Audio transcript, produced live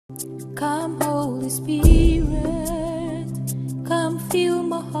Come, Holy Spirit, come fill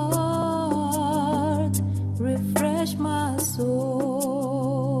my heart, refresh my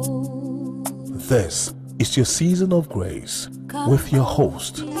soul. This is your season of grace with your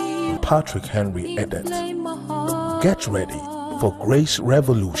host, Patrick Henry Edet. Get ready for Grace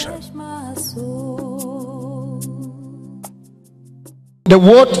Revolution. The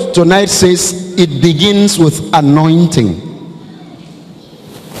word tonight says it begins with anointing.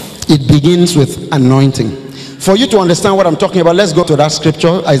 It begins with anointing. For you to understand what I'm talking about, let's go to that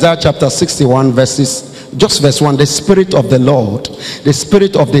scripture, Isaiah chapter 61 just verse 1. The Spirit of the Lord, the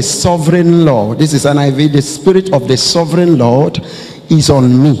Spirit of the Sovereign Lord, this is NIV, the Spirit of the Sovereign Lord is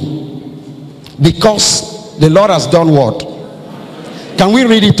on me. Because the Lord has done what? Can we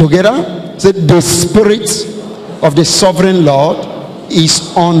read it together? Say, the Spirit of the Sovereign Lord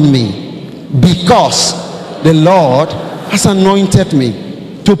is on me. Because the Lord has anointed me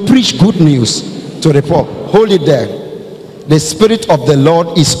to preach good news to the poor. Hold it there. The Spirit of the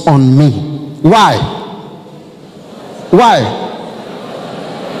Lord is on me. Why? Why?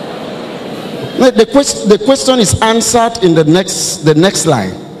 The question is answered in the next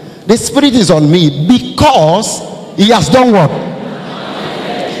line. The Spirit is on me because he has done what?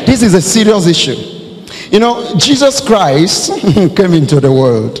 This is a serious issue. You know, Jesus Christ came into the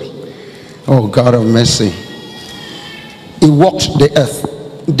world. Oh, God of mercy. He walked the earth,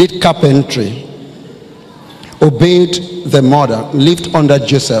 did carpentry, obeyed the mother, lived under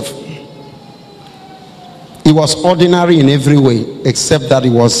Joseph. He was ordinary in every way except that he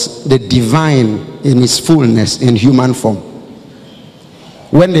was the divine in his fullness in human form.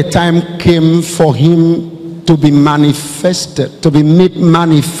 When the time came for him to be manifested, to be made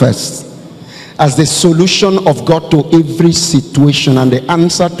manifest as the solution of God to every situation and the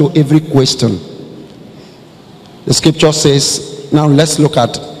answer to every question, the scripture says, now let's look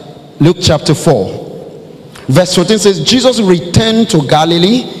at Luke chapter 4 verse 14 says, Jesus returned to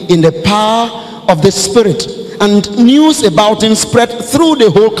Galilee in the power of the Spirit, and news about him spread through the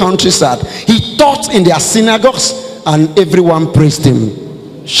whole countryside. He taught in their synagogues and everyone praised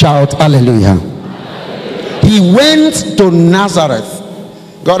him. Shout hallelujah. He went to Nazareth.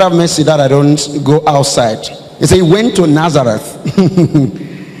 God have mercy that I don't go outside. He said he went to Nazareth.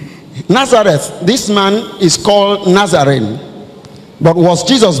 Nazareth, this man is called Nazarene. But was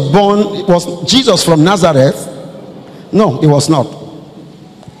Jesus Jesus from Nazareth? No, he was not.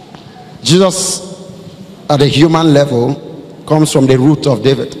 Jesus at a human level comes from the root of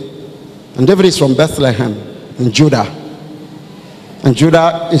David. And David is from Bethlehem in Judah. And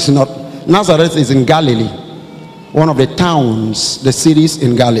Judah is not, Nazareth is in Galilee. One of the towns, the cities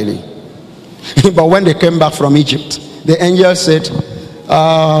in Galilee. But when they came back from Egypt, the angel said,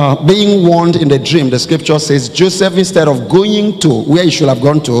 being warned in the dream, the scripture says, Joseph, instead of going to where he should have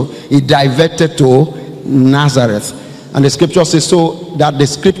gone to, he diverted to Nazareth. And the scripture says, so that the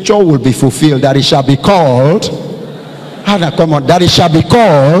scripture will be fulfilled, that it shall be called, that it shall be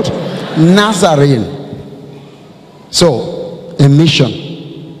called Nazarene. So, a mission.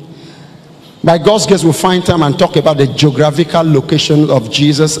 By God's grace, we'll find time and talk about the geographical location of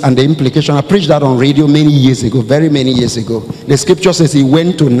Jesus and the implication. I preached that on radio many years ago, very many years ago. The scripture says he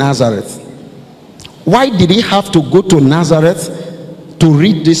went to Nazareth. Why did he have to go to Nazareth to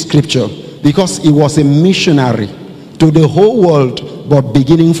read this scripture? Because he was a missionary to the whole world, but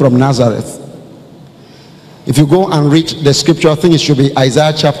beginning from Nazareth. If you go and read the scripture, I think it should be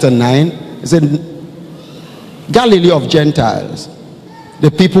Isaiah chapter 9. It said, Galilee of Gentiles, the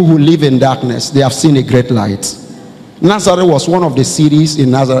people who live in darkness, they have seen a great light. Nazareth was one of the cities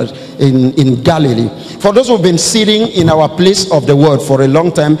in Nazareth, in Galilee. For those who've been sitting in our place of the word for a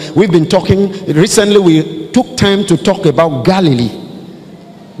long time, we've been talking, recently we took time to talk about Galilee.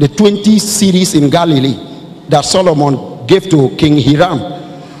 The 20 cities in Galilee that Solomon gave to King Hiram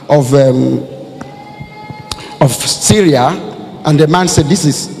of Syria. And the man said,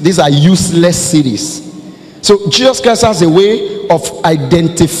 these are useless cities. So Jesus Christ has a way of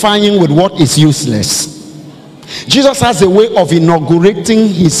identifying with what is useless. Jesus has a way of inaugurating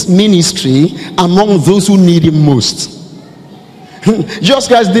his ministry among those who need him most. Jesus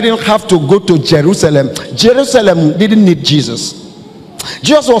Christ didn't have to go to Jerusalem. Jerusalem didn't need Jesus.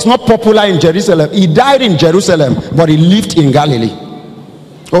 Jesus was not popular in Jerusalem. He died in Jerusalem, but he lived in Galilee.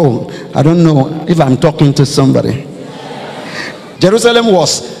 Oh, I don't know if I'm talking to somebody. Jerusalem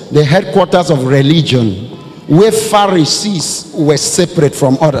was the headquarters of religion, where Pharisees were separate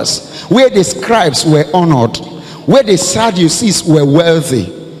from others, where the scribes were honored, where the Sadducees were wealthy,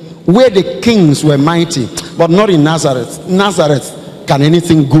 where the kings were mighty, but not in Nazareth. Nazareth, can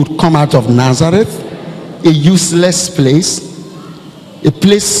anything good come out of Nazareth? A useless place. a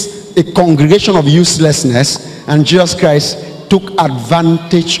place, a congregation of uselessness, and Jesus Christ took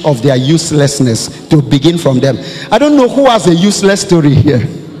advantage of their uselessness to begin from them. I don't know who has a useless story here.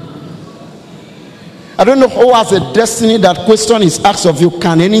 I don't know who has a destiny. That question is asked of you.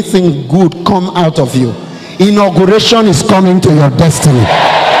 Can anything good come out of you? Inauguration is coming to your destiny.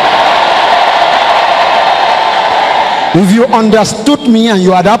 If you understood me and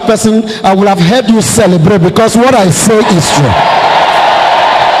you are that person, I would have heard you celebrate, because what I say is true.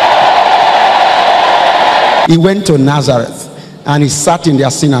 He went to Nazareth and he sat in their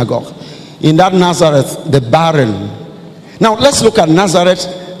synagogue. In that Nazareth, the barren. Now let's look at Nazareth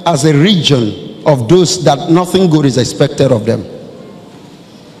as a region of those that nothing good is expected of them.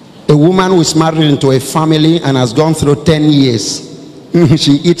 A woman who is married into a family and has gone through 10 years.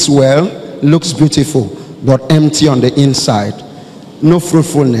 She eats well, looks beautiful, but empty on the inside. No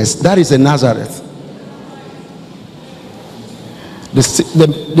fruitfulness. That is a Nazareth.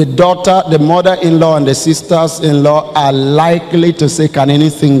 The daughter, the mother-in-law, and the sisters-in-law are likely to say, can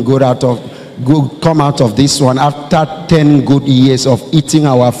anything good come out of this one after 10 good years of eating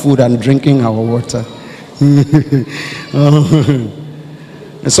our food and drinking our water?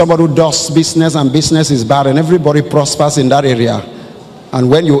 Somebody who does business and business is bad and everybody prospers in that area, and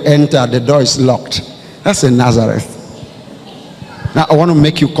when you enter, the door is locked. That's a Nazareth. Now I want to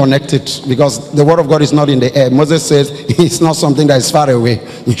make you connect it, because the word of God is not in the air. Moses says it's not something that is far away.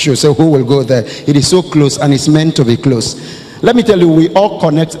 You should say, who will go there? It is so close, and it's meant to be close. Let me tell you, we all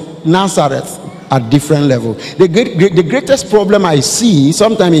connect Nazareth at different level. The greatest problem I see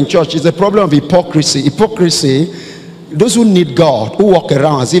sometimes in church is the problem of hypocrisy. Hypocrisy, those who need God, who walk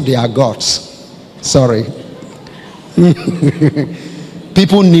around as if they are gods. Sorry.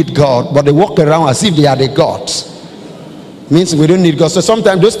 People need God, but they walk around as if they are the gods. Means we don't need God. So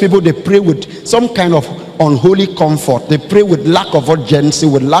sometimes those people, they pray with some kind of unholy comfort. They pray with lack of urgency,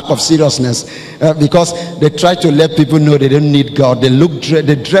 with lack of seriousness, because they try to let people know they don't need God.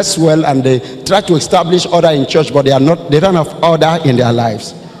 They dress well, and they try to establish order in church, but they don't have order in their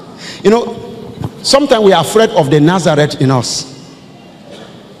lives. You know, sometimes we are afraid of the Nazareth in us.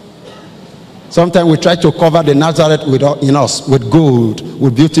 Sometimes we try to cover the Nazareth in us with gold,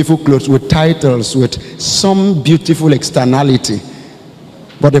 with beautiful clothes, with titles, with some beautiful externality.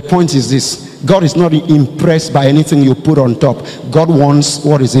 But the point is this: God is not impressed by anything you put on top. God wants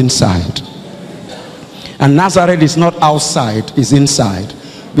what is inside. And Nazareth is not outside, it's inside.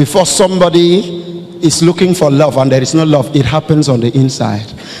 Before somebody is looking for love and there is no love, it happens on the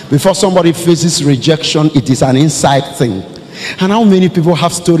inside. Before somebody faces rejection, it is an inside thing. And how many people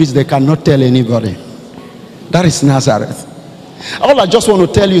have stories they cannot tell anybody? That is Nazareth. All I just want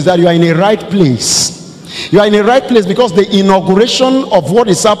to tell you is that you are in a right place. You are in a right place because the inauguration of what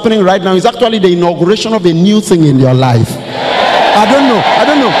is happening right now is actually the inauguration of a new thing in your life. I don't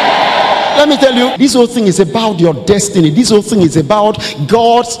know. Let me tell you, this whole thing is about your destiny. This whole thing is about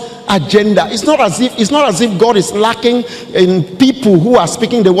God's agenda. It's not as if God is lacking in people who are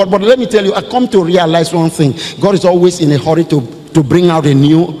speaking the word. But let me tell you, I come to realize one thing: God is always in a hurry to bring out a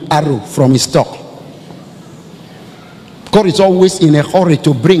new arrow from his stock. God is always in a hurry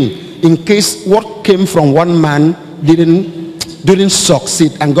to bring, in case what came from one man didn't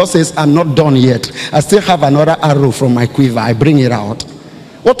succeed, and God says, I'm not done yet. I still have another arrow from my quiver. I bring it out.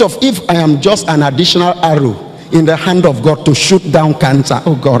 What if I am just an additional arrow in the hand of God to shoot down cancer?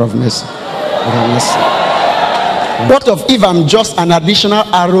 Oh, God of mercy. What if I'm just an additional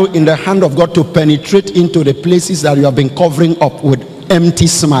arrow in the hand of God to penetrate into the places that you have been covering up with empty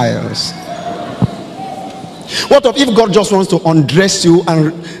smiles? What if God just wants to undress you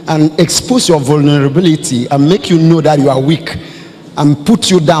and expose your vulnerability and make you know that you are weak, and put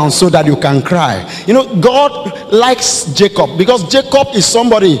you down so that you can cry? You know, God likes Jacob because Jacob is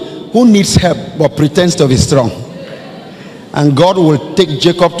somebody who needs help but pretends to be strong. And God will take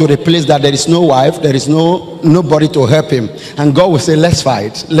Jacob to the place that there is no wife, there is nobody to help him, and God will say, let's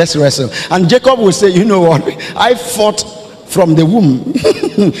fight, let's wrestle. And Jacob will say, you know what, I fought from the womb.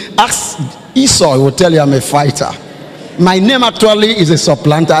 Ask Esau, he will tell you I'm a fighter. My name actually is a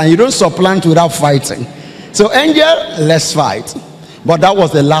supplanter, and you don't supplant without fighting. So angel, let's fight. But that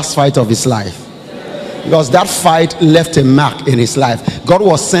was the last fight of his life, because that fight left a mark in his life. God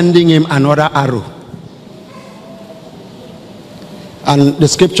was sending him another arrow. And the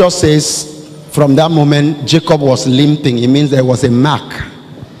scripture says from that moment Jacob was limping. It means there was a mark.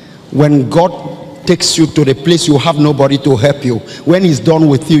 When God takes you to the place you have nobody to help you, when he's done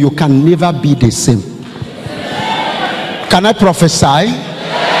with you, you can never be the same. Can I prophesy?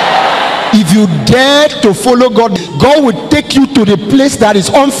 If you dare to follow God, God will take you to the place that is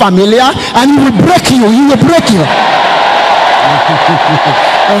unfamiliar, and he will break you. He will break you.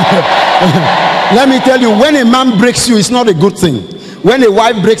 Let me tell you, when a man breaks you, it's not a good thing. When a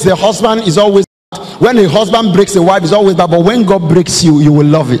wife breaks the husband, it's always bad. When a husband breaks a wife, it's always bad. But when God breaks you, you will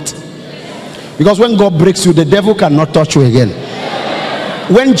love it. Because when God breaks you, the devil cannot touch you again.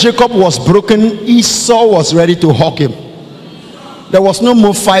 When Jacob was broken, Esau was ready to hug him. There was no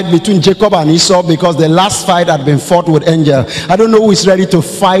more fight between Jacob and Esau because the last fight had been fought with angel. I don't know who is ready to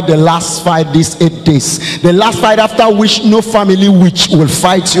fight the last fight these 8 days. The last fight after which no family witch will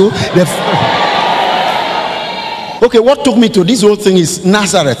fight you. Okay, what took me to this whole thing is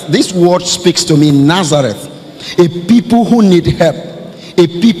Nazareth. This word speaks to me, Nazareth. A people who need help. A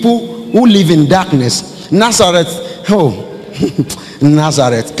people who live in darkness. Nazareth, oh,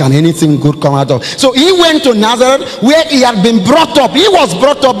 Nazareth, can anything good come out of? So he went to Nazareth where he had been brought up. He was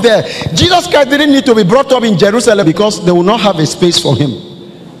brought up there. Jesus Christ didn't need to be brought up in Jerusalem because they will not have a space for him.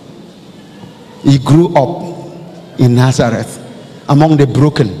 He grew up in Nazareth among the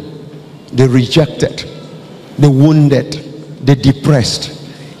broken, the rejected, the wounded, the depressed.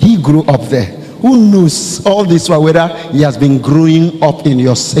 He grew up there. Who knows all this while whether he has been growing up in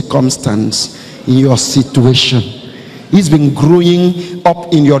your circumstance, in your situation. He's been growing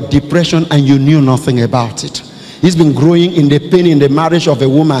up in your depression and you knew nothing about it. He's been growing in the pain in the marriage of a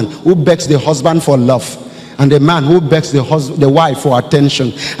woman who begs the husband for love, and the man who begs the wife for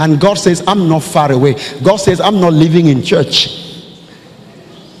attention. And God says, I'm not far away. God says, I'm not living in church.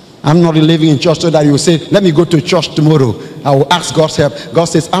 I'm not living in church so that you will say, let me go to church tomorrow. I will ask God's help. God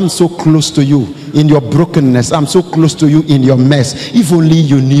says, I'm so close to you in your brokenness. I'm so close to you in your mess. If only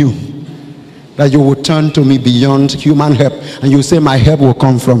you knew that you would turn to me beyond human help and you say, my help will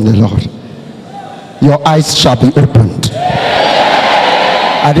come from the Lord. Your eyes shall be opened.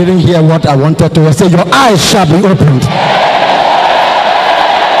 I didn't hear what I wanted to say. Your eyes shall be opened.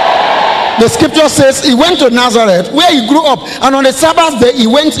 The scripture says he went to Nazareth where he grew up, and on the Sabbath day he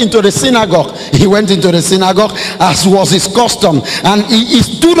went into the synagogue. He went into the synagogue as was his custom, and he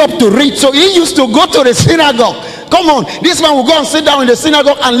stood up to read. So he used to go to the synagogue. Come on, this man will go and sit down in the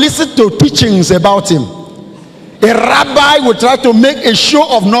synagogue and listen to teachings about him. A rabbi would try to make a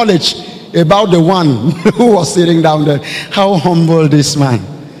show of knowledge about the one who was sitting down there. How humble this man.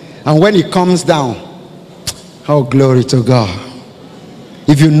 And when he comes down, how glory to God.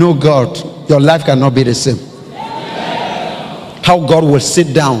 If you know God, your life cannot be the same. How God will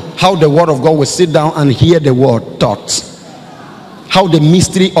sit down, how the word of God will sit down and hear the word taught. How the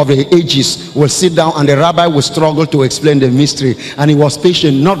mystery of the ages will sit down and the rabbi will struggle to explain the mystery. And he was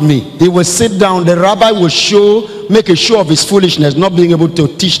patient, not me. He will sit down, the rabbi will make a show of his foolishness, not being able to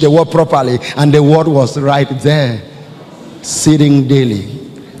teach the word properly. And the word was right there, sitting daily,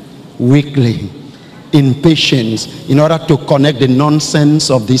 weekly, in patience, in order to connect the nonsense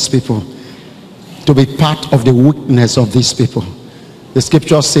of these people, to be part of the weakness of these people. The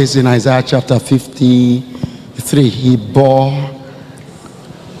scripture says in Isaiah chapter 53, he bore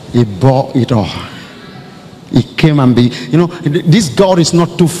it all. He came and this God is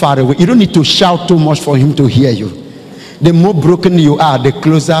not too far away. You don't need to shout too much for him to hear you. The more broken you are, the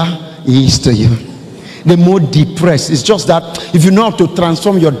closer he is to you. The more depressed. It's just that if you know how to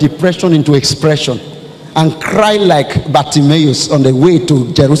transform your depression into expression and cry like Bartimaeus on the way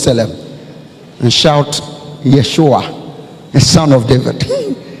to Jerusalem and shout, Yeshua, the son of David,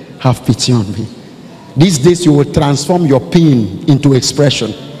 have pity on me. These days you will transform your pain into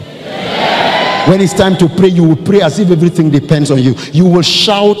expression. When it's time to pray, you will pray as if everything depends on you. You will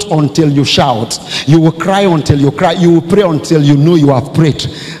shout until you shout. You will cry until you cry. You will pray until you know you have prayed.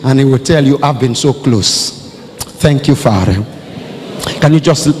 And he will tell you, I've been so close. Thank you, Father. Can you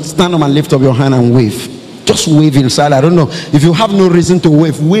just stand up and lift up your hand and wave? Just wave inside. I don't know. If you have no reason to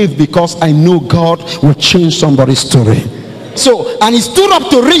wave, wave because I know God will change somebody's story. So, and he stood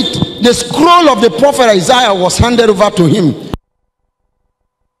up to read. The scroll of the prophet Isaiah was handed over to him.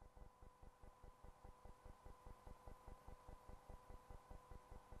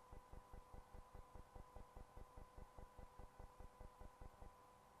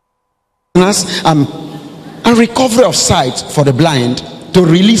 And recovery of sight for the blind, to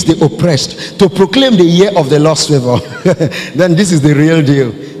release the oppressed, to proclaim the year of the Lord's favor. Then this is the real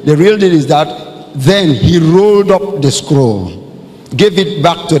deal. The real deal is that then he rolled up the scroll, gave it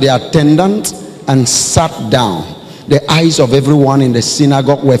back to the attendant, and sat down. The eyes of everyone in the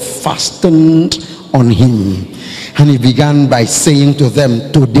synagogue were fastened on him, and he began by saying to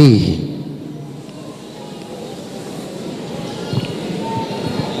them, today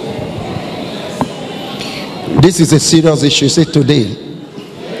this is a serious issue. Say today.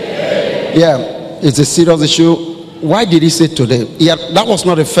 Yeah, it's a serious issue. Why did he say today? That was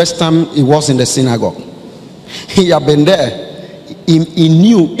not the first time he was in the synagogue. He had been there. he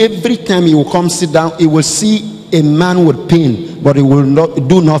knew every time he will come sit down, he will see a man with pain, but he will not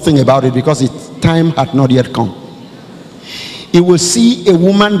do nothing about it because its time had not yet come. He will see a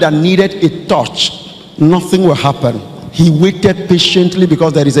woman that needed a touch, nothing will happen. He waited patiently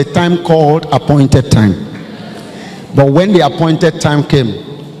because there is a time called appointed time. But when the appointed time came,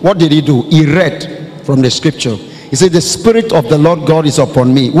 what did he do? He read from the scripture. He said, the Spirit of the Lord God is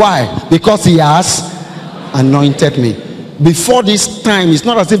upon me. Why? Because he has anointed me. Before this time, it's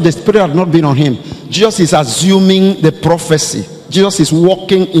not as if the Spirit had not been on him. Jesus is assuming the prophecy. Jesus is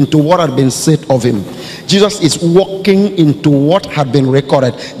walking into what had been said of him. Jesus is walking into what had been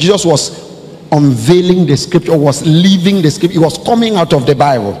recorded. Jesus was unveiling the scripture, was living the scripture. He was coming out of the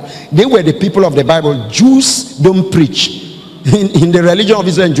Bible. They were the people of the Bible. Jews don't preach. In the religion of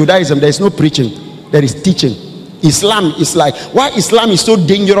Israel and Judaism, there is no preaching, there is teaching. Islam is like, why Islam is so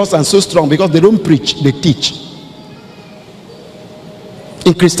dangerous and so strong? Because they don't preach, they teach.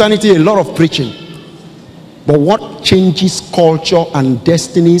 In Christianity, a lot of preaching. But what changes culture and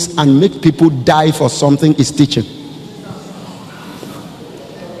destinies and make people die for something is teaching.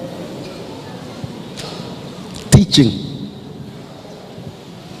 Teaching.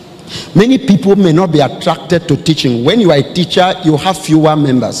 Many people may not be attracted to teaching. When you are a teacher, you have fewer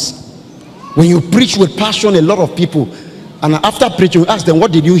members. When you preach with passion, a lot of people, and after preaching, you ask them,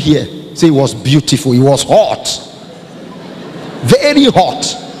 what did you hear? Say, it was beautiful, it was hot. Very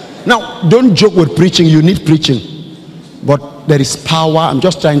hot. Now, don't joke with preaching. You need preaching, but there is power. I'm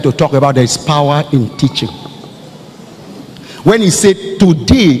just trying to talk about there is power in teaching. When he said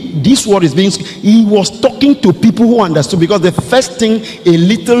today this word is being, he was talking to people who understood, because the first thing a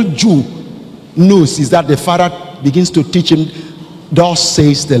little Jew knows is that the father begins to teach him, thus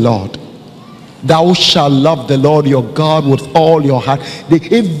says the Lord, thou shalt love the Lord your God with all your heart.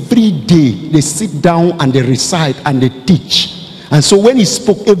 Every day they sit down and they recite and they teach. And so when he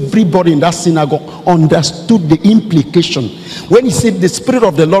spoke, everybody in that synagogue understood the implication. When he said the Spirit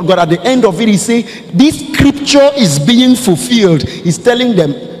of the Lord God, at the end of it, he said, this scripture is being fulfilled. He's telling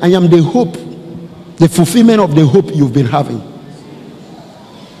them, I am the hope, the fulfillment of the hope you've been having.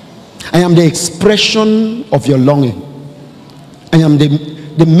 I am the expression of your longing. I am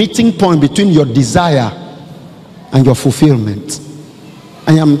the meeting point between your desire and your fulfillment.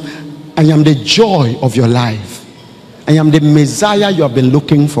 I am the joy of your life. I am the Messiah you have been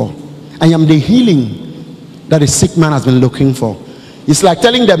looking for. I am the healing that a sick man has been looking for. It's like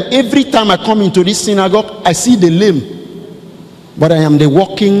telling them, every time I come into this synagogue, I see the lame, but I am the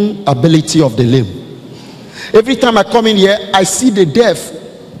walking ability of the lame. Every time I come in here, I see the deaf,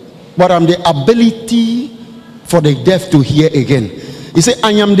 but I'm the ability for the deaf to hear again. He said,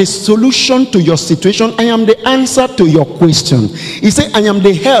 I am the solution to your situation. I am the answer to your question. He said, I am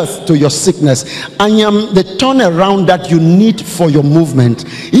the health to your sickness. I am the turnaround that you need for your movement.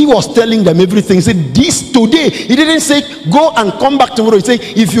 He was telling them everything. He said, this today. He didn't say, go and come back tomorrow. He said,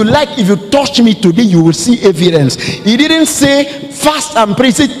 if you like, if you touch me today, you will see evidence. He didn't say, fast and pray.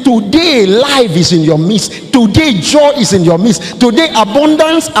 He said, today life is in your midst. Today joy is in your midst. Today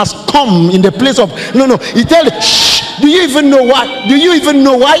abundance has come in the place of, no. He tells them, shh. Do you even know why? Do you even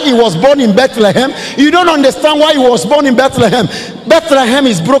know why he was born in Bethlehem? You don't understand why he was born in Bethlehem. Bethlehem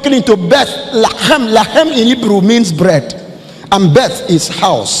is broken into Beth. Lahem. Lahem in Hebrew means bread. And Beth is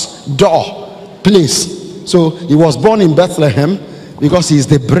house, door, place. So he was born in Bethlehem because he is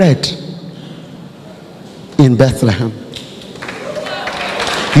the bread in Bethlehem.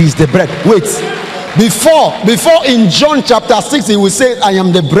 He is the bread. Wait. Before in John chapter 6, he will say, I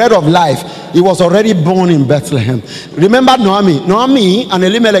am the bread of life. He was already born in Bethlehem. Remember Naomi and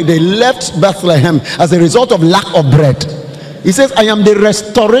Elimelech, they left Bethlehem as a result of lack of bread. He says, I am the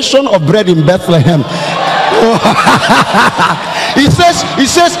restoration of bread in Bethlehem. He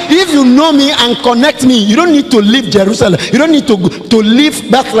says, if you know me and connect me, you don't need to leave Jerusalem. You don't need to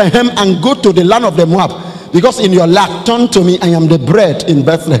leave Bethlehem and go to the land of the Moab. Because in your lack, turn to me. I am the bread in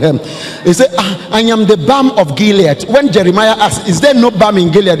Bethlehem. He said, I am the balm of Gilead. When Jeremiah asked, is there no balm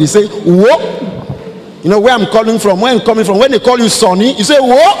in Gilead? He said, what? You know where I'm coming from, where I'm coming from. When they call you Sonny, you say,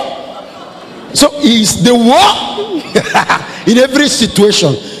 what? So he's the what? In every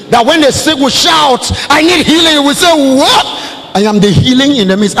situation. That when the sick will shout, I need healing, you will say, what? I am the healing in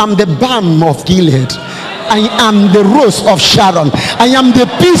the midst. I'm the balm of Gilead. I am the rose of Sharon. I am the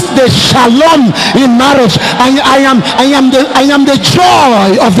peace, the shalom in marriage. I am the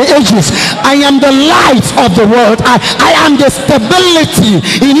joy of the ages. I am the light of the world. I am the stability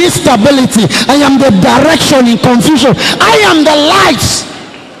in instability. I am the direction in confusion. I am the light.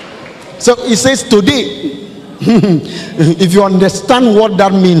 So he says today, if you understand what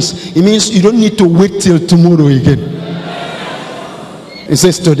that means, it means you don't need to wait till tomorrow again. It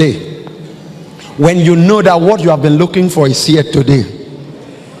says today. When you know that what you have been looking for is here today,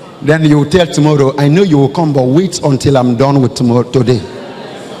 then you will tell tomorrow, I know you will come, but wait until I'm done with today.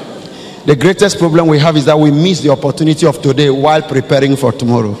 The greatest problem we have is that we miss the opportunity of today while preparing for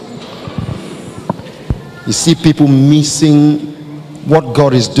tomorrow. You see people missing what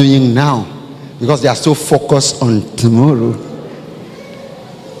God is doing now because they are so focused on tomorrow.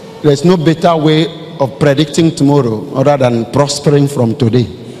 There's no better way of predicting tomorrow other than prospering from today,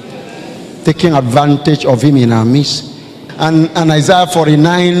 taking advantage of him in our midst. And Isaiah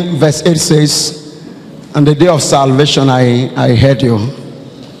 49 verse 8 says, on the day of salvation I heard you.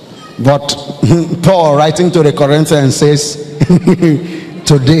 But Paul, writing to the Corinthians, says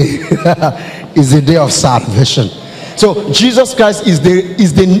today is the day of salvation. So Jesus Christ is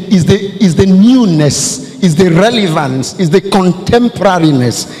the newness, is the relevance, is the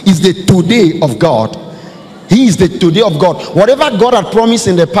contemporariness, is the today of God. He is the today of God. Whatever God had promised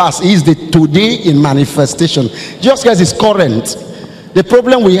in the past, he is the today in manifestation. Jesus Christ is current. The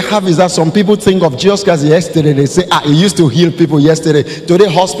problem we have is that some people think of Jesus Christ yesterday. They say, he used to heal people yesterday. Today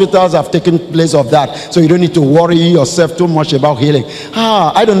hospitals have taken place of that, so you don't need to worry yourself too much about healing.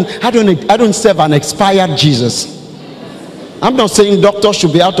 I don't serve an expired Jesus. I'm not saying doctors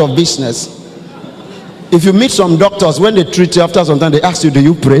should be out of business. If you meet some doctors, when they treat you after some time, they ask you, do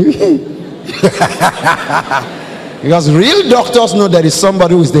you pray? Because real doctors know there is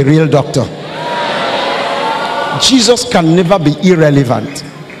somebody who is the real doctor. Jesus can never be irrelevant.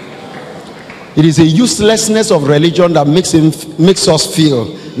 It is a uselessness of religion that makes us feel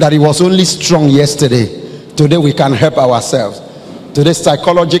that he was only strong yesterday. Today we can help ourselves. Today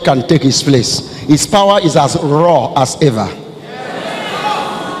psychology can take his place. His power is as raw as ever.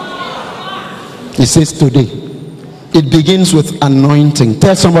 He says today. It begins with anointing.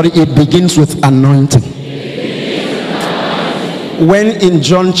 Tell somebody, it begins with anointing. When in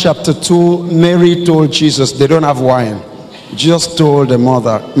John chapter 2, Mary told Jesus they don't have wine, Jesus told the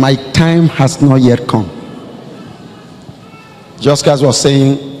mother, my time has not yet come. Jesus Christ was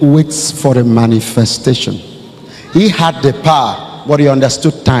saying, wait for a manifestation. He had the power, but he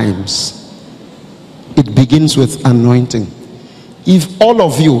understood times. It begins with anointing. If all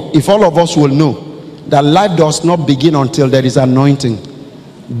of us will know that life does not begin until there is anointing,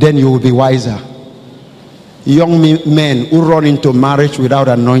 then you will be wiser. Young men who run into marriage without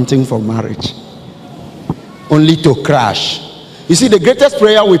anointing for marriage, only to crash. You see, the greatest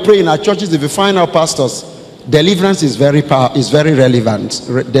prayer we pray in our churches, if you find our pastors, deliverance is very relevant.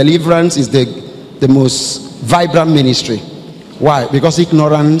 Deliverance is the most vibrant ministry. Why? Because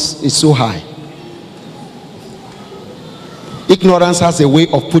ignorance is so high. Ignorance has a way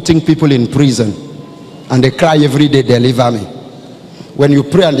of putting people in prison, and they cry every day, deliver me. When you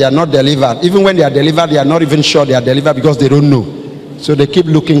pray and they are not delivered, even when they are delivered, they are not even sure they are delivered because they don't know. So they keep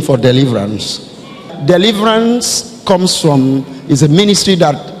looking for deliverance. Deliverance is a ministry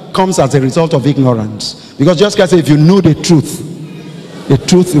that comes as a result of ignorance. Because just like I say, if you know the truth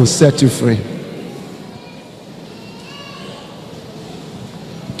will set you free.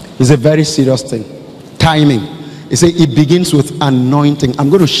 It's a very serious thing. Timing. He said it begins with anointing. I'm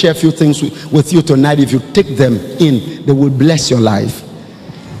going to share a few things with you tonight. If you take them in, they will bless your life.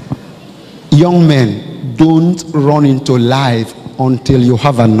 Young men, don't run into life until you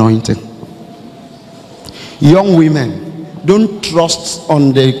have anointing. Young women, don't trust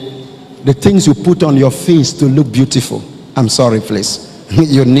on the things you put on your face to look beautiful. I'm sorry, please.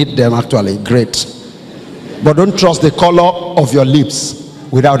 You need them actually. Great. But don't trust the color of your lips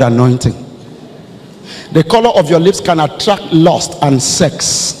without anointing. The color of your lips can attract lust and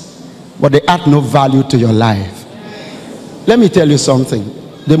sex, but they add no value to your life. Let me tell you something.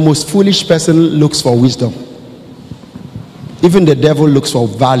 The most foolish person looks for wisdom. Even the devil looks for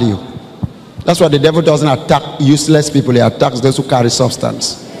value. That's why the devil doesn't attack useless people. He attacks those who carry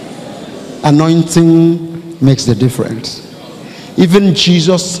substance. Anointing makes the difference. Even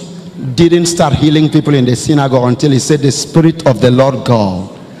Jesus didn't start healing people in the synagogue until he said, the Spirit of the Lord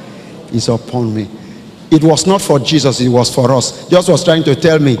God is upon me. It was not for Jesus, it was for us. Jesus was trying to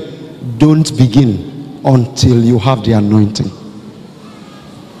tell me, don't begin until you have the anointing.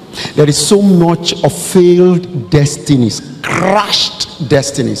 There is so much of failed destinies, crashed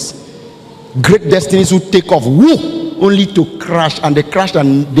destinies. Great destinies who take off, only to crash, and they crash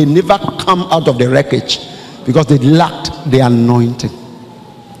and they never come out of the wreckage because they lacked the anointing.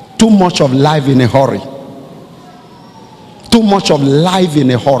 Too much of life in a hurry. Too much of life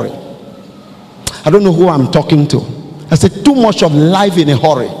in a hurry. I don't know who I'm talking to. I said too much of life in a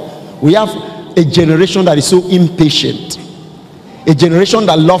hurry. We have a generation that is so impatient. A generation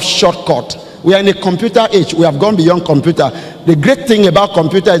that loves shortcut. We are in a computer age. We have gone beyond computer. The great thing about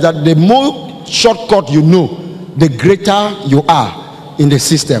computer is that the more shortcut you know, the greater you are in the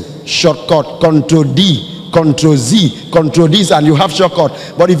system. Shortcut, Control D, Control Z, Control this, and you have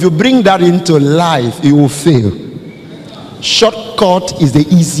shortcut. But if you bring that into life, you will fail. Shortcut is the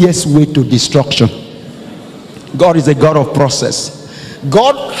easiest way to destruction. God is a God of process.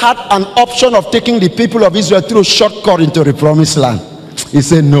 God had an option of taking the people of Israel through a shortcut into the promised land. He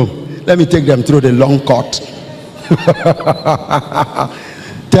said, no, let me take them through the long cut.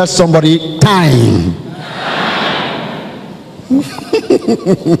 Tell somebody, time.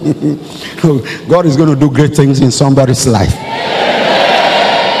 God is going to do great things in somebody's life.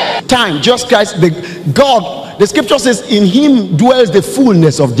 Time, just Christ, God, the scripture says, in him dwells the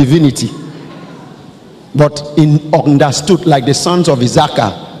fullness of divinity. But in understood, like the sons of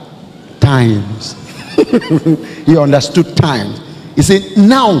Issachar, times. He understood times. He said,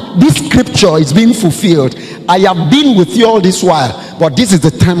 now this scripture is being fulfilled. I have been with you all this while, but this is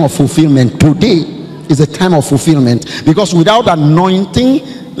the time of fulfillment. Today is the time of fulfillment, because without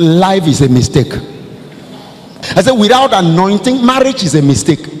anointing, life is a mistake. I said, without anointing, marriage is a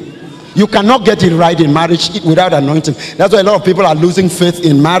mistake. You cannot get it right in marriage without anointing. That's why a lot of people are losing faith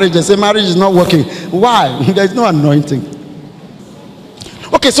in marriage. They say marriage is not working. Why? There's no anointing.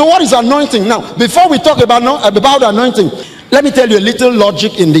 Okay, so what is anointing? Now, before we talk about anointing, let me tell you a little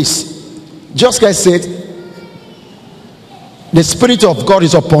logic in this. Just guys said, the Spirit of God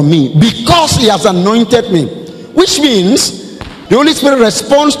is upon me because he has anointed me. Which means the Holy Spirit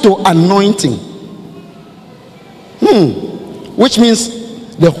responds to anointing. Which means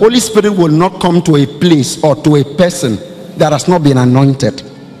the Holy Spirit will not come to a place or to a person that has not been anointed.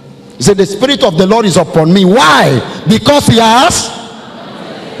 He said, the Spirit of the Lord is upon me. Why? Because he has.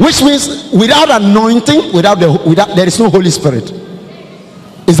 Which means without anointing, there is no Holy Spirit.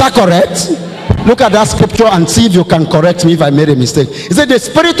 Is that correct? Look at that scripture and see if you can correct me if I made a mistake. He said, the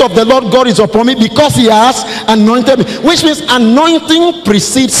Spirit of the Lord God is upon me because he has anointed me. Which means anointing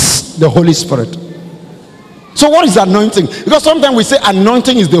precedes the Holy Spirit. So what is anointing? Because sometimes we say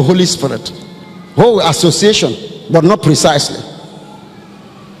anointing is the Holy Spirit. Oh, association, but not precisely.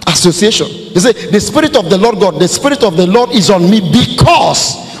 Association. You say the Spirit of the Lord God, the Spirit of the Lord is on me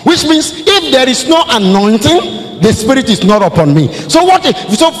because, which means if there is no anointing, the Spirit is not upon me. So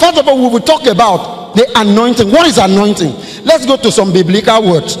so first of all, we will talk about the anointing. What is anointing? Let's go to some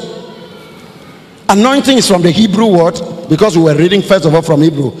biblical words. Anointing is from the Hebrew word, because we were reading first of all from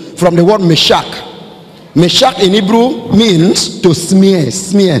Hebrew, from the word meshach. Meshach in Hebrew means to smear,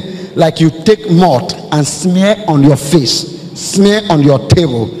 like you take mud and smear on your face, smear on your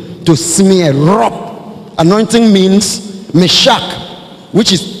table, to smear, rub. Anointing means meshach,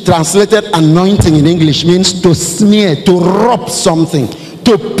 which is translated anointing in English, means to smear, to rub something,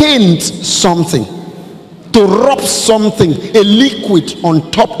 to paint something, to rub something, a liquid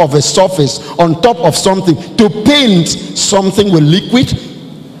on top of a surface, on top of something, to paint something with liquid.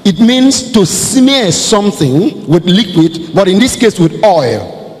 It means to smear something with liquid, but in this case with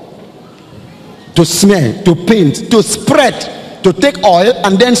oil. To smear, to paint, to spread, to take oil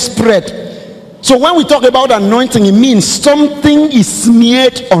and then spread. So when we talk about anointing, it means something is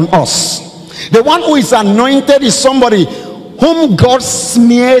smeared on us. The one who is anointed is somebody whom God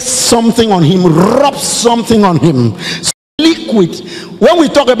smears something on him, rubs something on him. So liquid. When we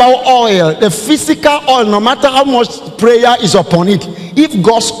talk about oil, the physical oil, no matter how much prayer is upon it, if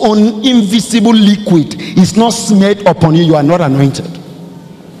God's own invisible liquid is not smeared upon you, you are not anointed.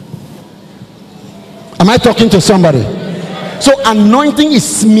 Am I talking to somebody? So anointing is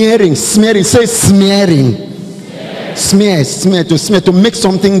smearing. Smearing. Say smearing. Smear, to smear, to make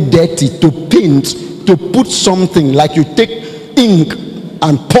something dirty, to paint, to put something, like you take ink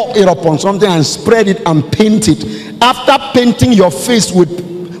and pour it upon something and spread it and paint it. After painting your face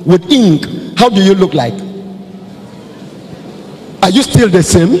with ink, how do you look like? Are you still the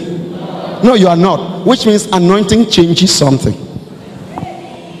same? No, you are not. Which means anointing changes something.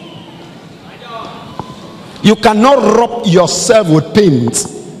 You cannot rub yourself with paint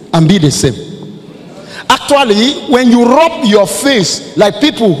and be the same. Actually, when you rub your face, like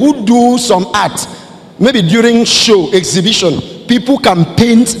people who do some art, maybe during show, exhibition, people can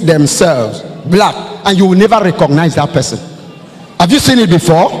paint themselves black and you will never recognize that person. Have you seen it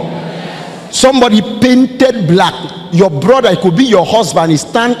before? Somebody painted black. Your brother, it could be your husband,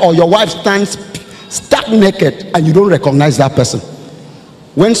 or your wife stands stark naked and you don't recognize that person.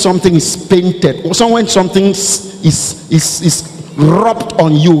 When something is painted, or when something is rubbed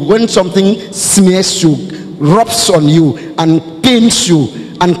on you, when something smears you, rubs on you and paints you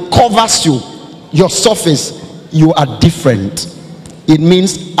and covers you, your surface, you are different. It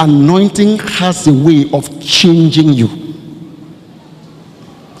means anointing has a way of changing you.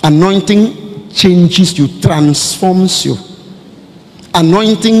 Anointing changes you, transforms you.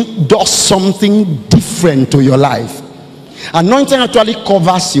 Anointing does something different to your life. Anointing actually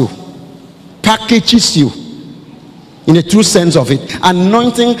covers you, packages you in a true sense of it.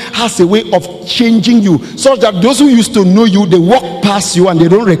 Anointing has a way of changing you so that those who used to know you, they walk past you and they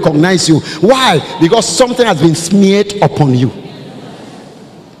don't recognize you. Why? Because something has been smeared upon you.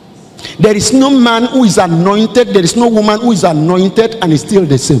 There is no man who is anointed, there is no woman who is anointed and is still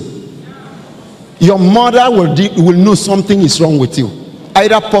the same. Your mother will know something is wrong with you,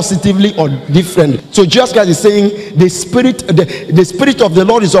 either positively or differently. So just as he's saying, the spirit of the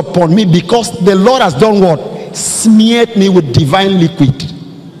Lord is upon me because the Lord has done what? Smeared me with divine liquid.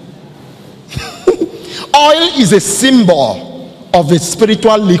 Oil is a symbol of the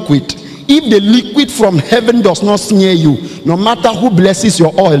spiritual liquid. If the liquid from heaven does not smear you, no matter who blesses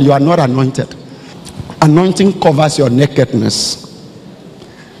your oil, you are not anointed. Anointing covers your nakedness.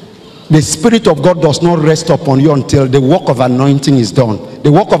 The Spirit of God does not rest upon you until the work of anointing is done.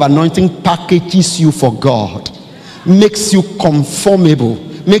 The work of anointing packages you for God, makes you conformable,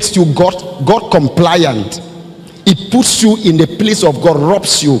 makes you God compliant. It puts you in the place of God,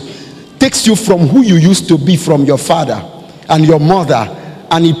 robs you, takes you from who you used to be, from your father and your mother,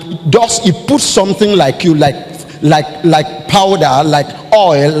 and it puts something like you, like powder, like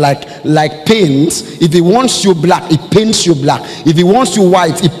oil, like paint. If he wants you black, it paints you black. If he wants you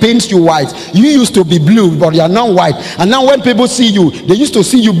white, it paints you white. You used to be blue, but you are now white. And now when people see you, they used to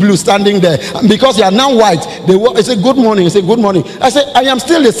see you blue standing there. And because you are now white, they say good morning. They say good morning. I say I am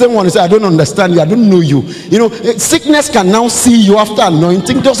still the same one. They say I don't understand you. I don't know you. You know, sickness can now see you after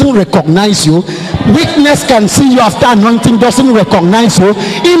anointing, doesn't recognize you. Weakness can see you after anointing, doesn't recognize you.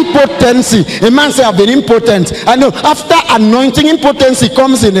 Impotency. A man say I've been impotent. I know after anointing, impotency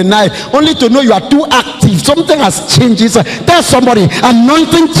comes in the night, only to know you are too active. Something has changed. Tell somebody,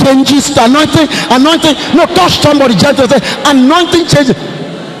 anointing changes. Anointing. No, touch somebody gently. Say, anointing changes.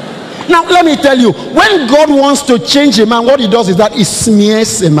 Now let me tell you, when God wants to change a man, what he does is that he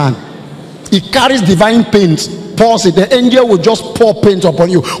smears a man. He carries divine paint, pours it. The angel will just pour paint upon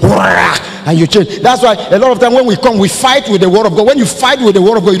you, and you change. That's why a lot of time when we come, we fight with the word of God. When you fight with the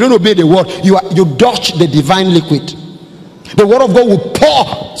word of God, you don't obey the word. You dodge the divine liquid. The word of God will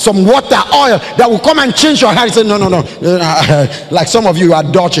pour some water, oil that will come and change your heart. You say no. Like some of you are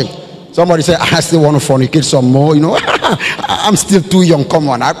dodging. Somebody say I still want to fornicate some more. You know, I'm still too young. Come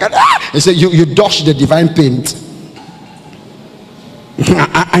on. They say you dodge the divine paint.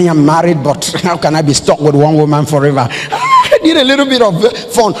 I am married, but how can I be stuck with one woman forever? I need a little bit of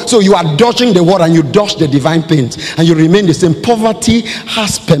fun. So you are dodging the word and you dodge the divine paint and you remain the same. Poverty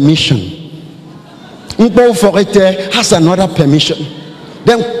has permission. Mpo Forete has another permission.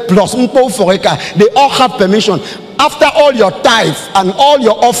 Then plus Mpo Foreka, they all have permission. After all your tithe and all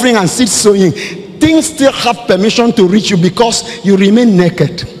your offering and seed sowing, things still have permission to reach you because you remain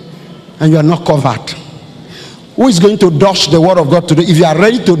naked and you are not covered. Who is going to dodge the word of God today? If you are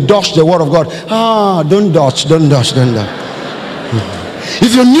ready to dodge the word of God, don't dodge.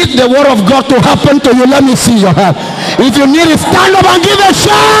 If you need the word of God to happen to you, let me see your hand. If you need it, stand up and give a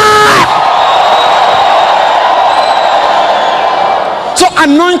shout. So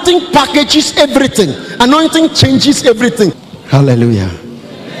anointing packages everything. Anointing changes everything. Hallelujah.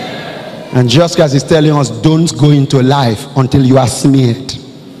 And just as he's telling us, don't go into life until you are smeared.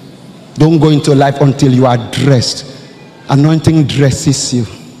 Don't go into life until you are dressed. Anointing dresses you.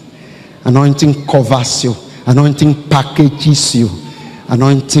 Anointing covers you. Anointing packages you.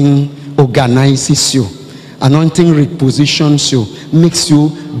 Anointing organizes you. Anointing repositions you, makes you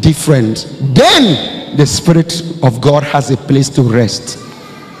different. Then the Spirit of God has a place to rest.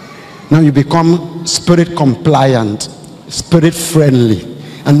 Now you become spirit compliant, spirit friendly.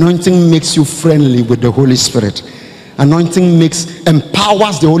 Anointing makes you friendly with the Holy Spirit. Anointing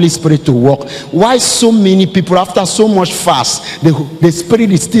empowers the Holy Spirit to work. Why so many people, after so much fast, the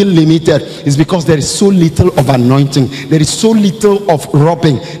Spirit is still limited? Is because there is so little of anointing. There is so little of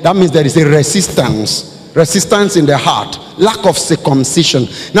rubbing. That means there is a resistance in the heart, lack of circumcision.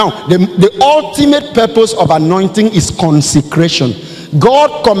 Now the ultimate purpose of anointing is consecration.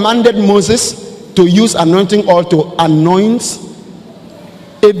 God commanded Moses to use anointing oil to anoint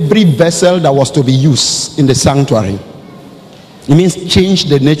every vessel that was to be used in the sanctuary. It means change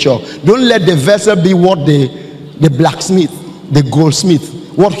the nature. Don't let the vessel be what the blacksmith, the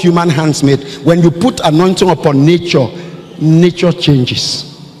goldsmith, what human hands made. When you put anointing upon nature, nature changes.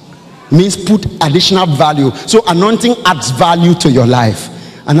 It means put additional value. So anointing adds value to your life.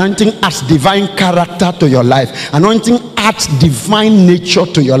 Anointing adds divine character to your life. Anointing adds divine nature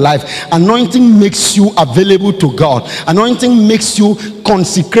to your life. Anointing makes you available to God. Anointing makes you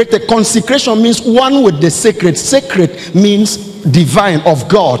consecrated. Consecration means one with the sacred. Sacred means divine, of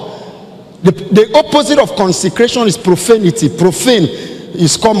God. The opposite of consecration is profanity. Profane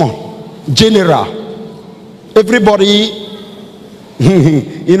is common, general. Everybody,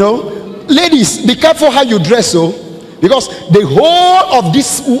 you know. Ladies, be careful how you dress, because the whole of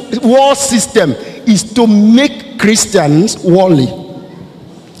this world system is to make Christians worldly.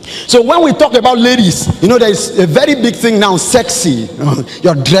 So when we talk about ladies, you know, there is a very big thing now, sexy.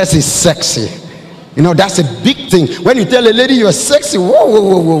 Your dress is sexy. You know, that's a big thing. When you tell a lady you're sexy,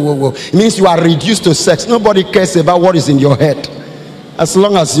 whoa, it means you are reduced to sex. Nobody cares about what is in your head. As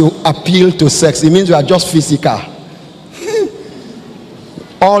long as you appeal to sex, it means you are just physical.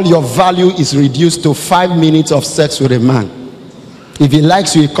 All your value is reduced to 5 minutes of sex with a man. If he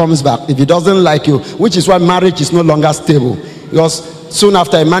likes you, he comes back. If he doesn't like you, which is why marriage is no longer stable. Because soon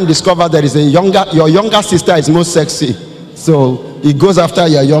after a man discovers there is your younger sister is more sexy. So he goes after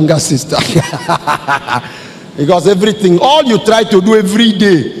your younger sister. Because everything, all you try to do every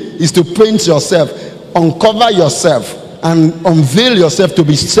day is to paint yourself, uncover yourself, and unveil yourself to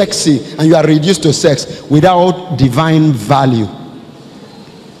be sexy, and you are reduced to sex without divine value,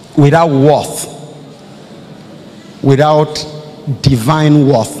 without worth, without divine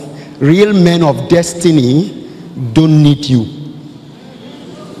worth. Real men of destiny don't need you.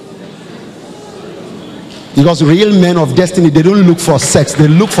 Because real men of destiny, they don't look for sex, they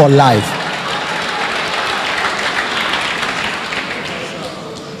look for life.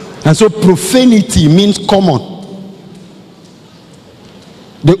 And so profanity means common.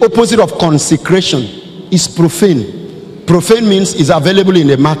 The opposite of consecration is profane. Profane means it's available in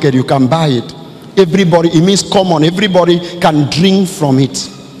the market, you can buy it. Everybody, it means common. Everybody can drink from it.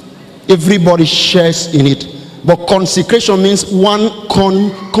 Everybody shares in it. But consecration means one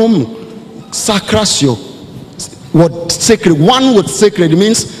sacratio. What sacred? One with sacred. It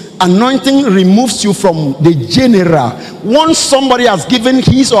means anointing removes you from the general. Once somebody has given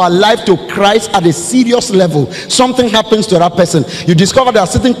his or her life to Christ at a serious level, something happens to that person. You discover there are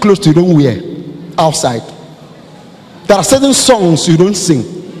certain clothes you don't wear outside. There are certain songs you don't sing.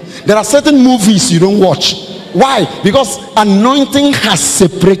 There are certain movies you don't watch. Why? Because anointing has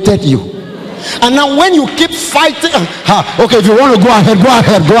separated you. And now when you keep fighting, okay, if you want to go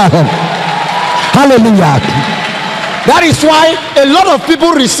ahead. Hallelujah. That is why a lot of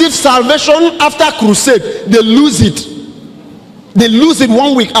people receive salvation after crusade. They lose it. They lose it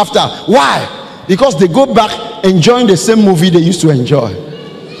 1 week after. Why? Because they go back enjoying the same movie they used to enjoy.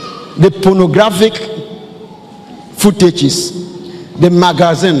 The pornographic footages, the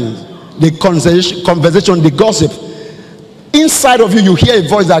magazine, the conversation, the gossip. Inside of you, you hear a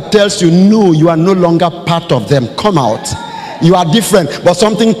voice that tells you, no, you are no longer part of them. Come out. You are different. But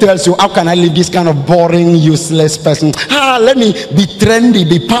something tells you, how can I live this kind of boring, useless person? Let me be trendy,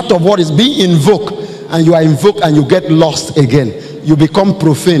 be part of what is being invoked. And you are invoked and you get lost again. You become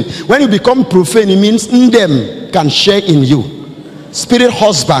profane. When you become profane, it means them can share in you. Spirit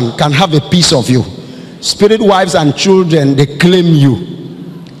husband can have a piece of you. Spirit wives and children, they claim you.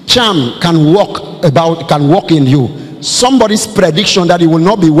 Charm can walk in you. Somebody's prediction that it will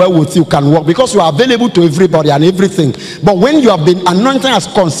not be well with you can work, because you are available to everybody and everything. But when you have been anointed, has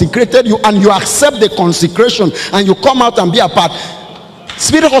consecrated you, and you accept the consecration and you come out and be a part,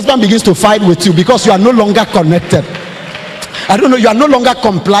 spirit husband begins to fight with you because you are no longer connected. I don't know, you are no longer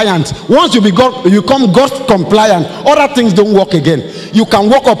compliant. Once you become God compliant, other things don't work again. You can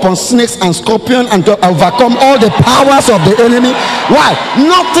walk upon snakes and scorpions and to overcome all the powers of the enemy. Why?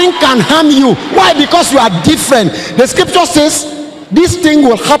 Nothing can harm you. Why? Because you are different. The scripture says this thing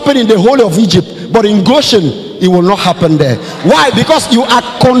will happen in the whole of Egypt, but in Goshen it will not happen there. Why? Because you are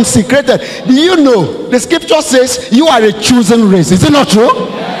consecrated. Do you know the scripture says you are a chosen race? Is it not true?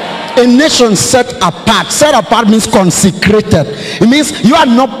 A nation set apart. Set apart means consecrated. It means you are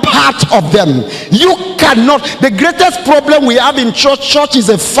not part of them. You cannot. The greatest problem we have in church is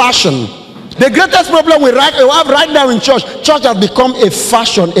a fashion. The greatest problem we have right now in church has become a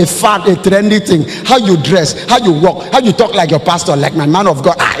fashion, a fad, a trendy thing. How you dress, how you walk, how you talk like your pastor, like my man of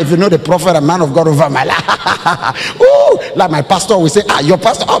God. If you know the prophet and man of God over my life. Ooh, like my pastor will say, your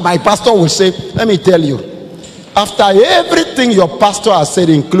pastor. My pastor will say, let me tell you, after everything your pastor has said,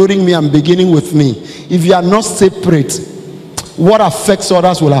 including me and beginning with me, if you are not separate, what affects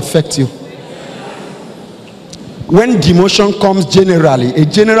others will affect you. When demotion comes generally, a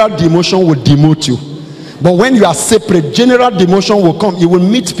general demotion will demote you. But when you are separate, general demotion will come. You will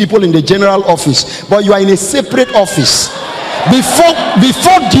meet people in the general office, but you are in a separate office.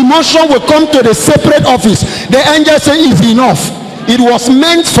 Before demotion will come to the separate office, the angel say it's enough. It was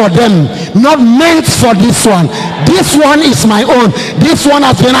meant for them, not meant for this one. This one is my own. This one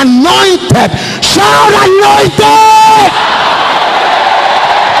has been anointed. Shout anointed!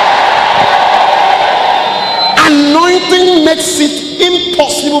 Anointing makes it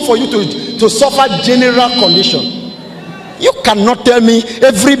impossible for you to suffer general condition. You cannot tell me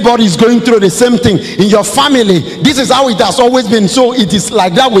everybody is going through the same thing in your family. This is how it has always been, so it is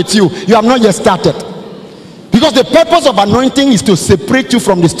like that with you. You have not yet started. Because the purpose of anointing is to separate you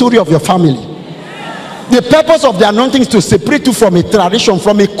from the story of your family. The purpose of the anointing is to separate you from a tradition,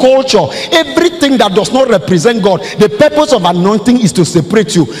 from a culture, everything that does not represent God. The purpose of anointing is to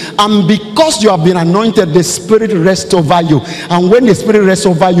separate you. And because you have been anointed, the Spirit rests over you. And when the Spirit rests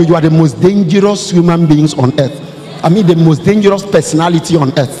over you, you are the most dangerous human beings on earth. I mean, the most dangerous personality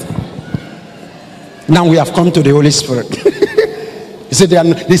on earth. Now we have come to the Holy Spirit. He said,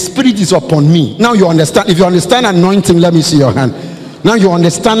 the Spirit is upon me. Now you understand. If you understand anointing, let me see your hand. Now you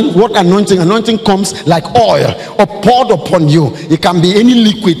understand what anointing. Anointing comes like oil or poured upon you. It can be any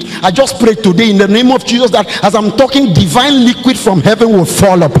liquid. I just pray today in the name of Jesus that as I'm talking, divine liquid from heaven will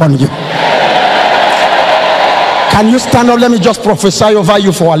fall upon you. Can you stand up? Let me just prophesy over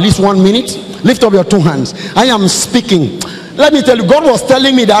you for at least 1 minute. Lift up your two hands. I am speaking. Let me tell you, God was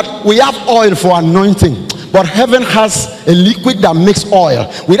telling me that we have oil for anointing, but heaven has a liquid that makes oil.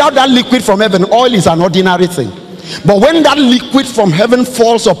 Without that liquid from heaven, oil is an ordinary thing. But when that liquid from heaven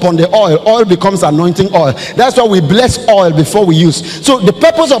falls upon the oil, oil becomes anointing oil. That's why we bless oil before we use. So the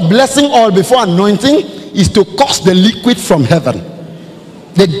purpose of blessing oil before anointing is to cause the liquid from heaven,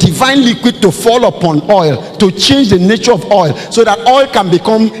 the divine liquid, to fall upon oil, to change the nature of oil, so that oil can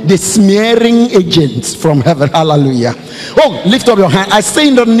become the smearing agents from heaven. Hallelujah. Oh, lift up your hand. I say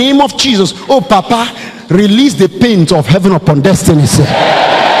in the name of Jesus, oh Papa, release the paint of heaven upon destiny.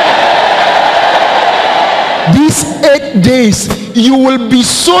 These 8 days you will be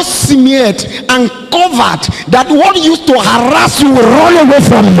so smeared and covered that what used to harass you will run away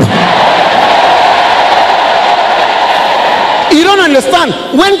from you. You don't understand.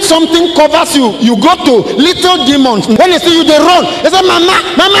 When something covers you, you go to little demons. When they see you, they run. They say,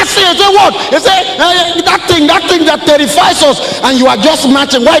 Mama, say what? They say, that thing that terrifies us. And you are just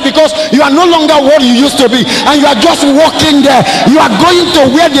matching. Why? Because you are no longer what you used to be. And you are just walking there. You are going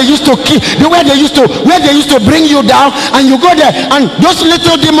to where they used to keep, where they used to bring you down. And you go there. And those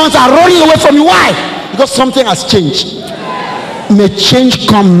little demons are running away from you. Why? Because something has changed. May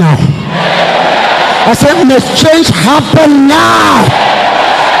change come now. I said, may change happen now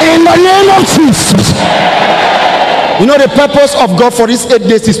in the name of Jesus. You know, the purpose of God for these 8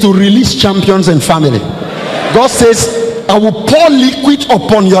 days is to release champions and family. God says, I will pour liquid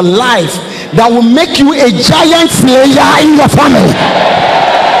upon your life that will make you a giant slayer in your family.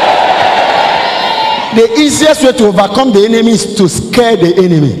 The easiest way to overcome the enemy is to scare the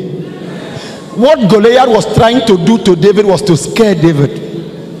enemy. What Goliath was trying to do to David was to scare David.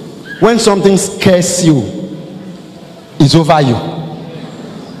 When something scares you, it's over you.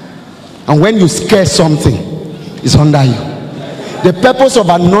 And when you scare something, it's under you. The purpose of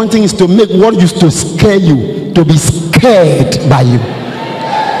anointing is to make what used to scare you to be scared by you.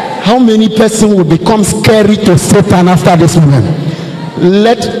 How many persons will become scary to Satan after this moment?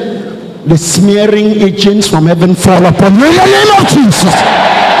 Let the smearing agents from heaven fall upon you in the name of Jesus.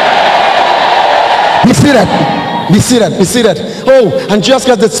 Be seated. Be seated, be seated. Oh, and just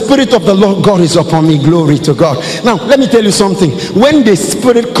as the Spirit of the Lord God is upon me, glory to God. Now, let me tell you something. When the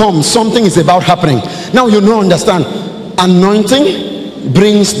Spirit comes, something is about happening. Now, you know, understand. Anointing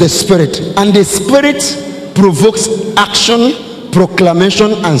brings the Spirit, and the Spirit provokes action,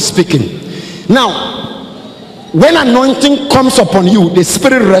 proclamation, and speaking. Now, when anointing comes upon you, the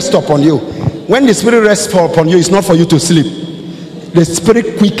Spirit rests upon you. When the Spirit rests upon you, it's not for you to sleep. The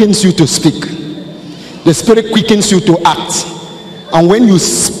Spirit quickens you to speak. The Spirit quickens you to act. And when you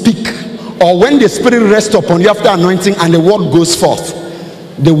speak, or when the Spirit rests upon you after anointing and the word goes forth,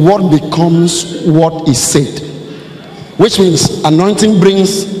 the word becomes what is said. Which means anointing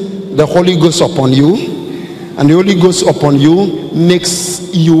brings the Holy Ghost upon you, and the Holy Ghost upon you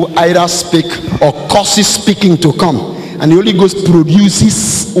makes you either speak or causes speaking to come, and the Holy Ghost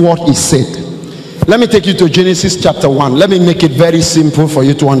produces what is said. Let me take you to Genesis chapter 1. Let me make it very simple for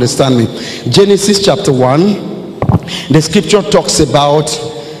you to understand me. Genesis chapter 1, the scripture talks about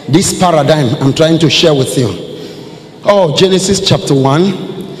this paradigm I'm trying to share with you. Oh, Genesis chapter 1,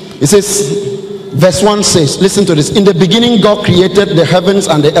 it says, verse 1 says, listen to this. In the beginning God created the heavens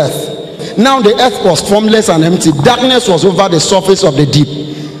and the earth. Now the earth was formless and empty. Darkness was over the surface of the deep,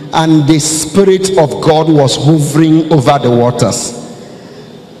 and the Spirit of God was hovering over the waters.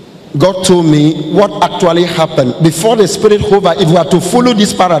 God told me what actually happened. Before the Spirit hovered, if we are to follow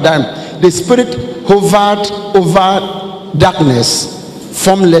this paradigm, the Spirit hovered over darkness,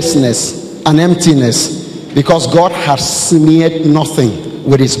 formlessness, and emptiness, because God has smeared nothing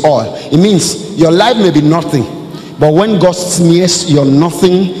with his oil. It means your life may be nothing, but when God smears your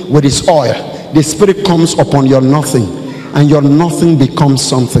nothing with his oil, the Spirit comes upon your nothing, and your nothing becomes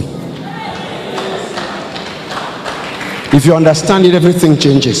something. If you understand it, everything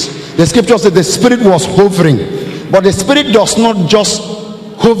changes. The scripture says the Spirit was hovering, but the Spirit does not just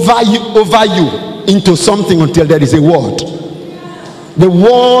hover over you into something until there is a word. The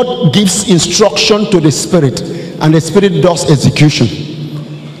word gives instruction to the Spirit, and the Spirit does execution.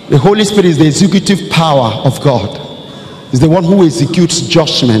 The Holy Spirit is the executive power of God. Is the one who executes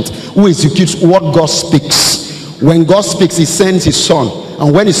judgment, who executes what God speaks. When God speaks, he sends his Son,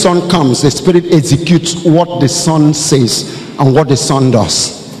 and when his Son comes, the Spirit executes what the Son says and what the Son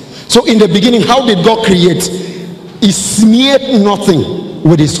does. So in the beginning, how did God create? He smeared nothing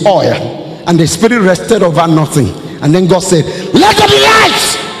with his oil, and the Spirit rested over nothing. And then God said, let there be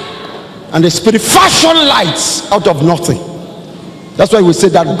lights, and the Spirit fashioned lights out of nothing. That's why we say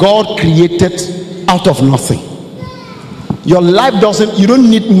that God created out of nothing. Your life doesn't, you don't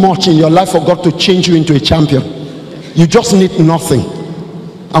need much in your life for God to change you into a champion. You just need nothing.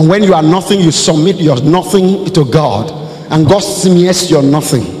 And when you are nothing, you submit your nothing to God, and God smears your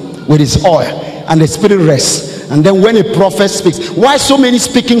nothing with his oil, and the Spirit rests. And then when a prophet speaks, why so many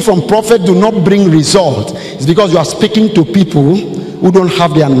speaking from prophet do not bring result? It's because you are speaking to people who don't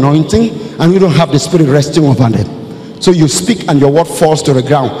have the anointing, and who don't have the Spirit resting over them. So you speak and your word falls to the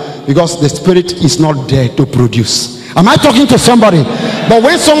ground, because the Spirit is not there to produce. Am I talking to somebody? But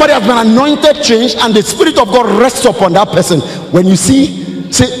when somebody has been anointed, changed, and the Spirit of God rests upon that person, when you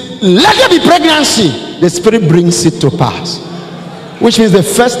see, say, let there be pregnancy, the Spirit brings it to pass. Which means the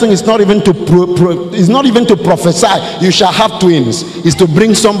first thing is not even to prophesy you shall have twins. Is to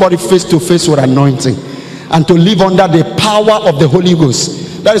bring somebody face to face with anointing, and to live under the power of the Holy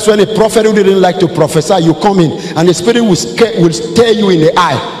Ghost. That is when a prophet who didn't like to prophesy, you come in and the Spirit will stare you in the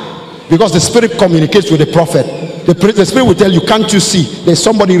eye, because the Spirit communicates with the prophet. The Spirit will tell you, can't you see there's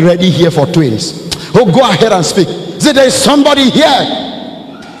somebody ready here for twins? Oh, go ahead and speak. Say, there is somebody here,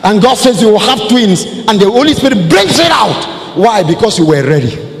 and God says you will have twins, and the Holy Spirit brings it out. Why? Because you were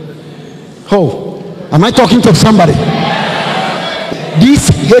ready. Oh, am I talking to somebody?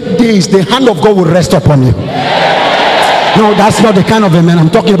 These 8 days, the hand of God will rest upon you. No, that's not the kind of a man I'm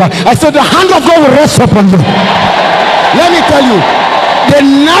talking about. I said the hand of God will rest upon you. Let me tell you, the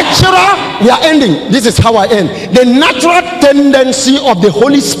natural, we are ending, this is how I end. The natural tendency of the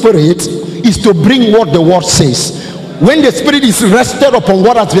Holy Spirit is to bring what the word says. When the Spirit is rested upon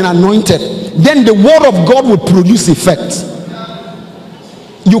what has been anointed, then the word of God will produce effect.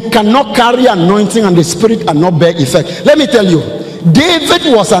 You cannot carry anointing and the Spirit and not bear effect. Let me tell you,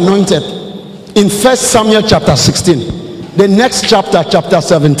 David was anointed in 1 Samuel chapter 16. The next chapter, chapter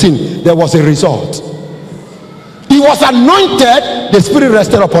 17, there was a result. He was anointed, the Spirit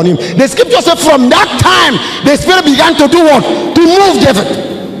rested upon him. The scripture said from that time, the Spirit began to do what? To move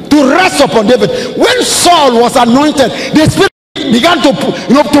David, to rest upon David. When Saul was anointed, the Spirit began to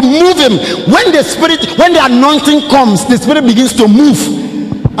move him. When the anointing comes, the Spirit begins to move,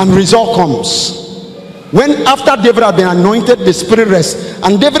 and result comes. When after David had been anointed, the Spirit rests,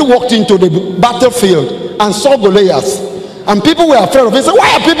 and David walked into the battlefield and saw Goliath, and people were afraid of him. So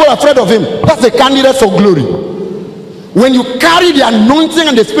why are people afraid of him? That's a candidate for glory. When you carry the anointing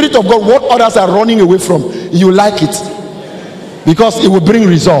and the Spirit of God, what others are running away from, you like it, because it will bring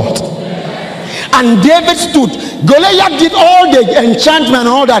result. And David stood. Goliath did all the enchantment and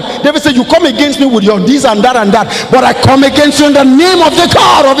all that. David said, you come against me with your this and that and that, but I come against you in the name of the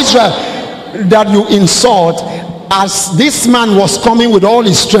God of Israel that you insult. As this man was coming with all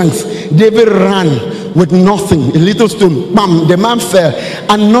his strength, David ran with nothing, a little stone, bam, the man fell.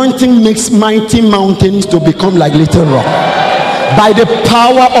 Anointing makes mighty mountains to become like little rock. By the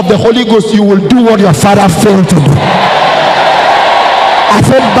power of the Holy Ghost, you will do what your father failed to do. I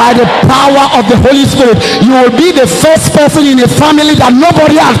said, by the power of the Holy Spirit, you will be the first person in a family that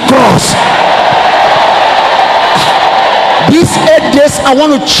nobody had crossed. These 8 days, I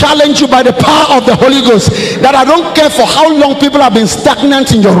want to challenge you by the power of the Holy Ghost, that I don't care for how long people have been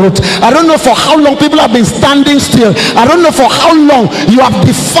stagnant in your route. I don't know for how long people have been standing still. I don't know for how long you have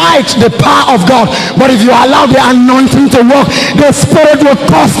defied the power of God. But if you allow the anointing to work, the Spirit will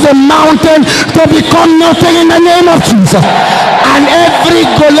cause the mountain to become nothing in the name of Jesus. And every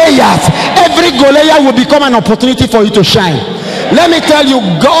Goliath will become an opportunity for you to shine. Let me tell you,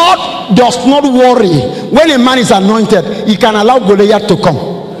 God does not worry. When a man is anointed, he can allow Goliath to come.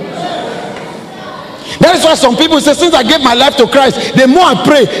 That is why some people say, since I gave my life to Christ, the more I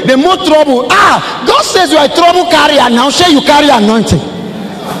pray, the more trouble. God says you are a trouble carrier. Now share you carry anointing.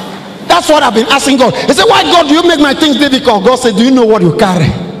 That's what I've been asking God. He said, why God do you make my things difficult? God said, do you know what you carry?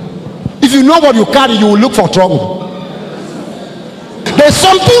 If you know what you carry, you will look for trouble. There's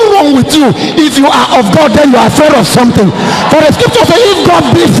something wrong with you. If you are of God, then you are afraid of something. For the scripture says, if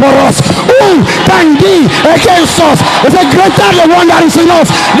God be for us, who can be against us? It's a greater the one that is in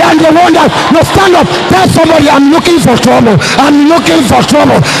us than the one that. No, stand up, tell somebody, I'm looking for trouble. I'm looking for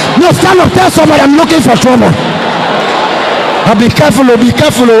trouble. No, stand up, tell somebody, I'm looking for trouble. Be careful, be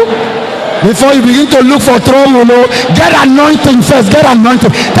careful. Before you begin to look for trouble, get anointing first. Get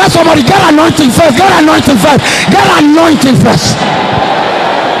anointing. Tell somebody, get anointing first. Get anointing first. Get anointing first.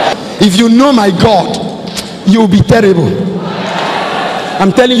 If you know my God, you will be terrible.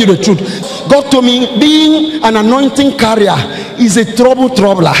 I'm telling you the truth. God told me being an anointing carrier is a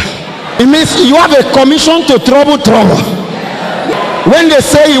troubler. It means you have a commission to trouble. When they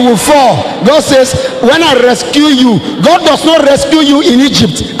say you will fall, God says, when I rescue you, God does not rescue you in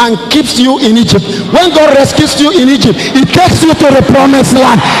Egypt and keeps you in Egypt. When God rescues you in Egypt, He takes you to the promised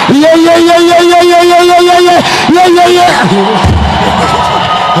land. Yeah.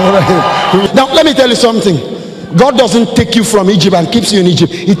 Now let me tell you something. God doesn't take you from Egypt and keeps you in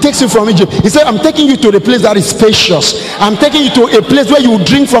Egypt. He takes you from Egypt. He said, I'm taking you to the place that is spacious. I'm taking you to a place where you will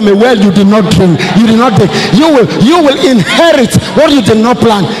drink from a well you did not drink. You did not take. You will inherit what you did not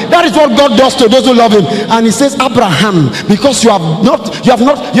plant. That is what God does to those who love Him. And He says, Abraham, because you have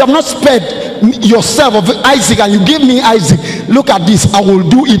not spared yourself of Isaac and you gave me Isaac, look at this, I will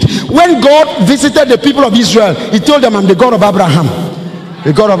do it. When God visited the people of Israel, He told them, I'm the God of Abraham,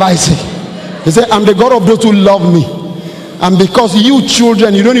 the God of Isaac. He said, I'm the God of those who love me. And because you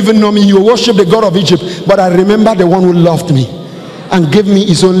children, you don't even know me, you worship the God of Egypt, but I remember the one who loved me and gave me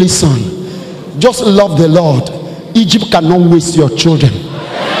His only son. Just love the Lord. Egypt cannot waste your children.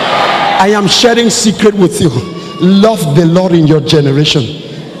 I am sharing secret with you. Love the Lord in your generation.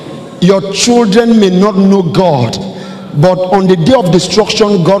 Your children may not know God, but on the day of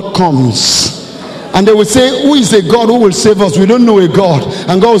destruction, God comes. And they will say, who is a God who will save us? We don't know a God.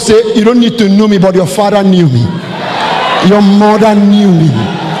 And God will say, you don't need to know me, but your father knew me. Your mother knew me.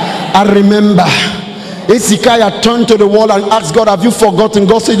 I remember Hezekiah turned to the wall and asked God, have you forgotten?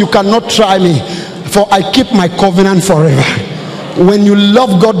 God said, you cannot try me, for I keep my covenant forever. When you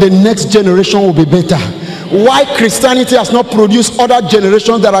love God, the next generation will be better. Why Christianity has not produced other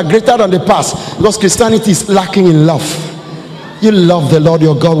generations that are greater than the past? Because Christianity is lacking in love. You love the Lord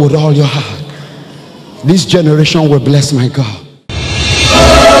your God with all your heart. This generation will bless my God.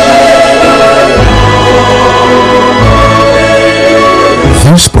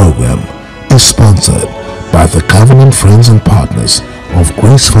 This program is sponsored by the Covenant Friends and Partners of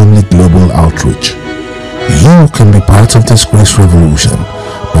Grace Family Global Outreach. You can be part of this grace revolution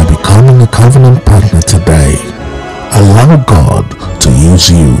by becoming a covenant partner today. Allow God to use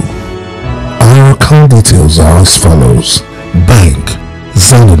you. Our account details are as follows. Bank,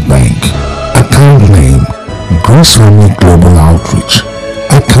 Zenith Bank. Account name, Grace Family Global Outreach.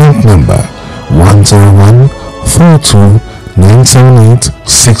 Account number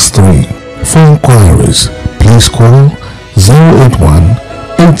 101-42-978-63. For inquiries, please call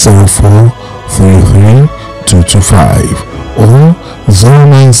 081-804-33225 or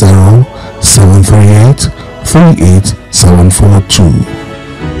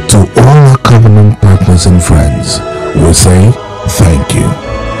 090-738-38742. To all our covenant partners and friends, we say thank you.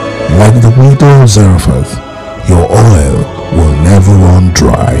 Like the widow of Zarephath, your oil will never run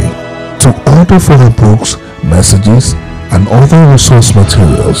dry. To order further books, messages, and other resource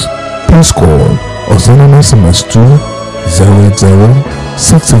materials, please call or send an SMS to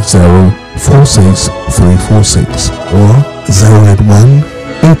 080-660-46346 or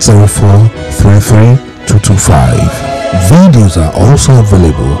 081-804-33225. Videos are also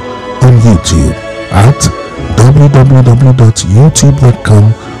available on YouTube at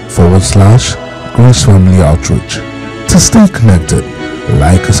www.youtube.com/Grace Family Outreach. To stay connected,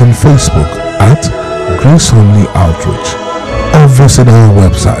 like us on Facebook at Grace Family Outreach or visit our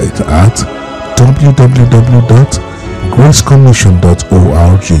website at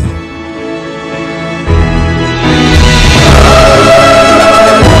www.gracecommission.org.